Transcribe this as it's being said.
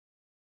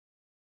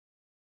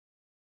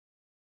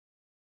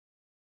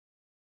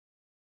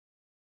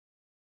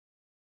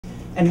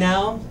And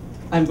now,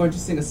 I'm going to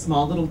sing a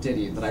small little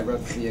ditty that I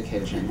wrote for the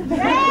occasion. And this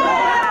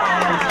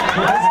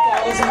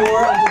falls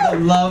more under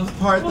the love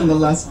part than the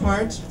lust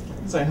part,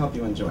 so I hope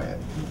you enjoy it.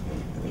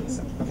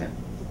 Okay.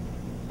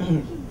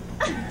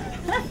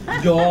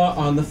 You're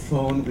on the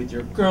phone with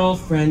your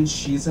girlfriend,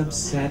 she's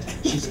upset.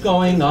 She's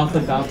going off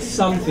about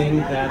something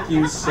that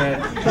you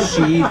said.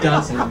 She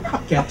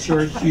doesn't get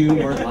your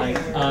humor like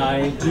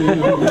I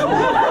do.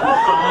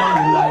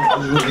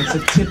 It's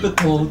a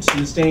typical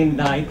Tuesday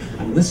night.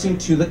 I'm listening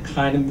to the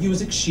kind of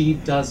music she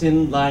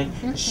doesn't like.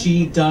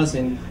 She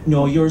doesn't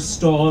know your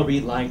story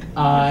like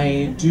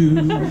I do.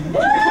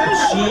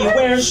 She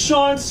wears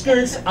short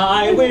skirts,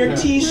 I wear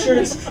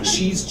t-shirts.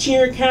 She's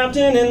cheer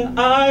captain and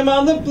I'm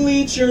on the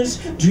bleachers,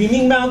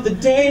 dreaming about the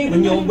day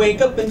when you'll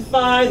wake up and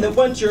find that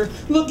what you're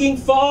looking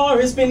for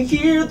has been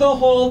here the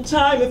whole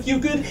time. If you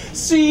could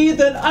see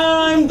that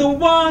I'm the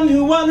one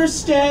who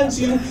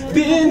understands you,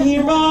 been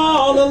here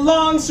all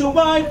along, so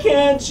why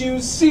can't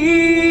you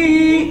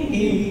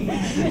see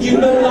you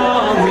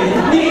belong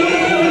with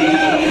me?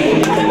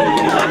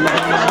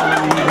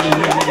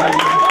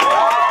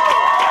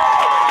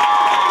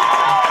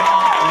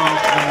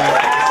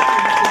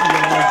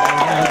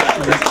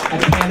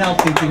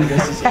 Thinking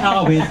this is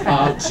how it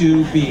ought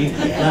to be.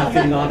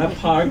 Laughing on a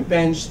park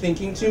bench,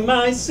 thinking to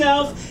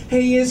myself,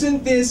 hey,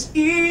 isn't this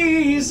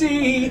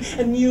easy?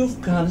 And you've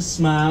got a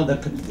smile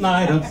that could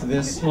light up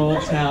this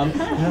whole town.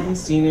 I haven't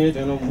seen it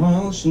in a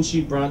while since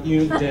she brought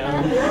you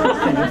down.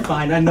 And you're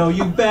fine, I know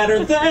you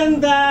better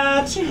than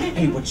that.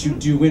 Hey, what you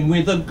doing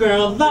with a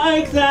girl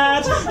like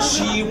that?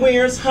 She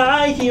wears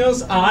high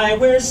heels, I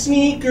wear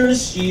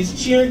sneakers. She's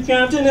cheer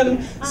captain and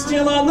I'm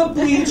still on the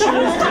bleachers.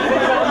 Dreaming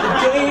about the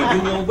day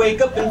when you'll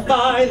wake up and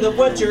find that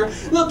what you're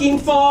looking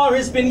for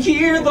has been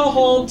here the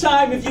whole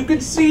time. If you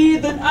could see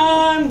that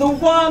I'm the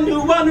one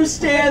who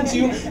understands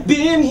you,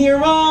 been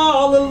here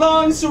all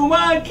along, so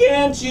why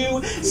can't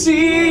you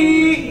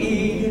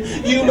see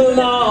you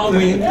belong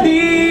with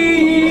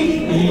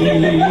me?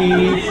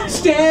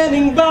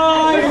 Standing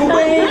by or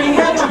waiting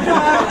at your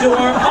back door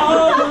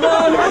all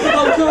alone,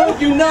 how could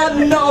you not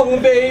know,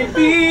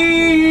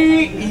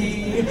 baby?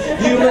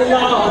 You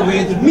belong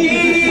with me.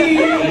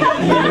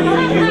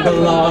 You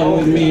belong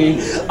with me.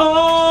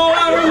 Oh,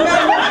 I remember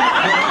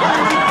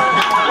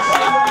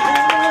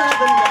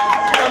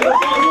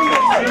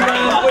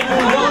when you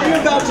know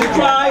you're about to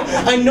cry.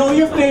 I know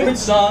your favorite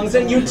songs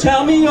and you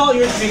tell me all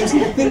your dreams.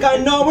 Think I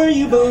know where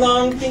you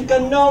belong. Think I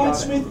know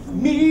it's with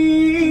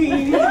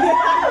me.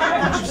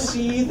 Can't you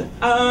see that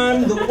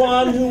I'm the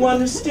one who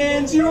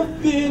understands?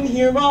 You've been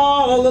here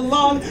all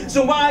along,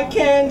 so why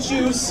can't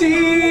you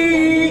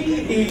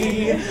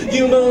see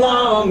you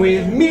belong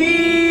with me?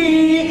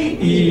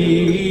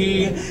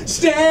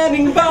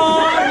 Standing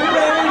by,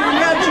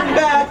 waiting at your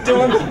back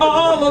door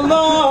all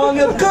along.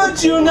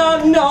 Could you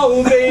not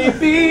know,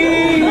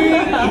 baby?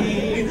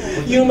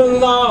 You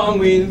belong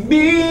with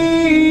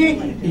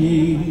me.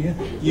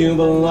 You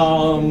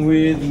belong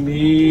with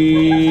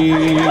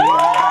me.